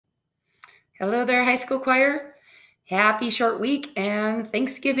Hello there, high school choir. Happy short week and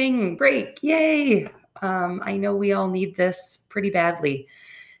Thanksgiving break. Yay. I know we all need this pretty badly.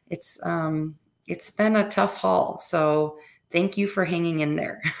 It's been a tough haul, so thank you for hanging in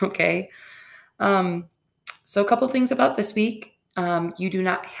there. Okay. Um, so a couple things about this week. You do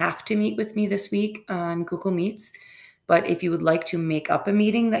not have to meet with me this week on Google Meets, but if you would like to make up a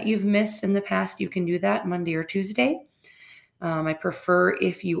meeting that you've missed in the past, you can do that Monday or Tuesday. I prefer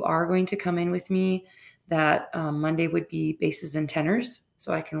if you are going to come in with me that Monday would be basses and tenors,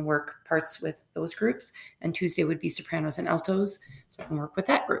 so I can work parts with those groups, and Tuesday would be sopranos and altos, so I can work with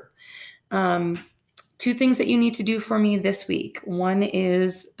that group. Two things that you need to do for me this week. One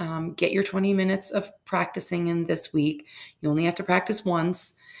is get your 20 minutes of practicing in this week. You only have to practice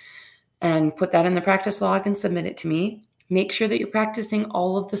once, and put that in the practice log and submit it to me. Make sure that you're practicing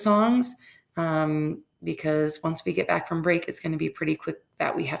all of the songs. Because once we get back from break, it's going to be pretty quick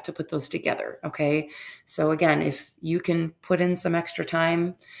that we have to put those together. Okay. So again, if you can put in some extra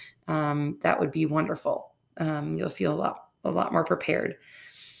time, that would be wonderful. You'll feel a lot more prepared.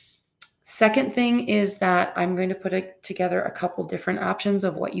 Second thing is that I'm going to put together a couple different options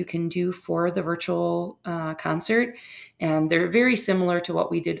of what you can do for the virtual concert. And they're very similar to what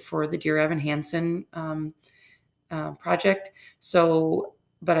we did for the Dear Evan Hansen project.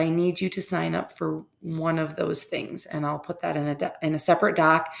 But I need you to sign up for one of those things, and I'll put that in a separate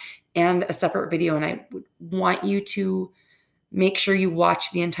doc and a separate video. And I would want you to make sure you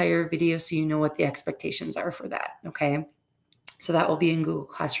watch the entire video so you know what the expectations are for that. Okay. So that will be in Google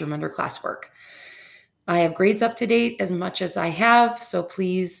Classroom under classwork. I have grades up to date as much as I have, so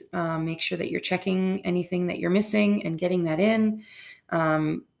please make sure that you're checking anything that you're missing and getting that in.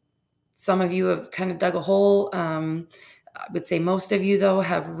 Some of you have kind of dug a hole. I would say most of you, though,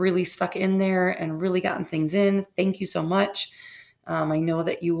 have really stuck in there and really gotten things in. Thank you so much. I know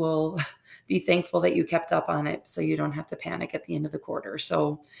that you will be thankful that you kept up on it so you don't have to panic at the end of the quarter.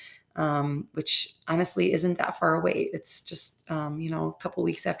 So, which honestly isn't that far away. It's just, a couple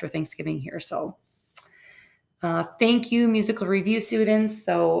weeks after Thanksgiving here. So thank you, musical review students.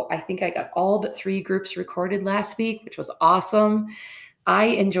 So I think I got all but 3 groups recorded last week, which was awesome. I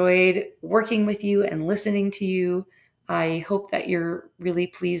enjoyed working with you and listening to you. I hope that you're really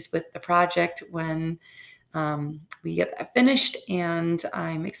pleased with the project when we get that finished, and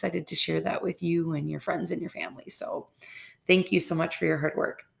I'm excited to share that with you and your friends and your family. So thank you so much for your hard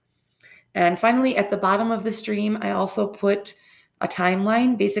work. And finally, at the bottom of the stream, I also put a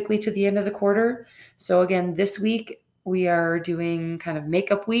timeline basically to the end of the quarter. So again, this week we are doing kind of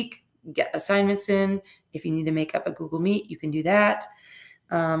makeup week, get assignments in. If you need to make up a Google Meet, you can do that.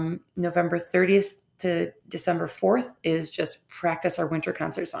 November 30th to December 4th is just practice our winter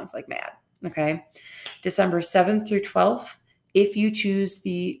concert songs like mad. Okay. December 7th through 12th, if you choose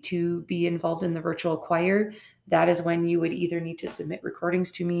to be involved in the virtual choir, that is when you would either need to submit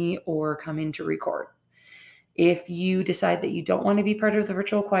recordings to me or come in to record. If you decide that you don't want to be part of the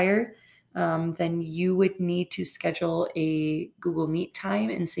virtual choir, then you would need to schedule a Google Meet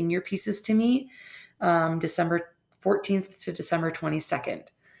time and sing your pieces to me December 14th to December 22nd.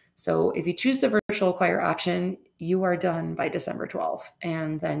 So if you choose the virtual choir option, you are done by December 12th.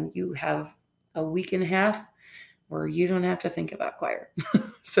 And then you have a week and a half where you don't have to think about choir.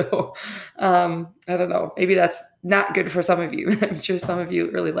 So I don't know, maybe that's not good for some of you. I'm sure some of you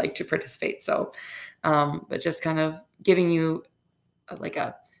really like to participate. So, but just kind of giving you like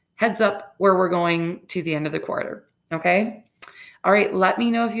a heads up where we're going to the end of the quarter. Okay. All right. Let me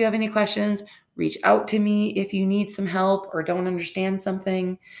know if you have any questions. Reach out to me if you need some help or don't understand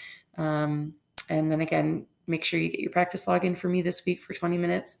something. And then again, make sure you get your practice login for me this week for 20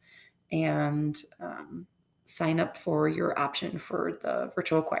 minutes and sign up for your option for the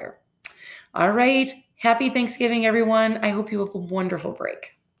virtual choir. All right. Happy Thanksgiving, everyone. I hope you have a wonderful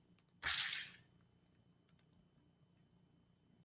break.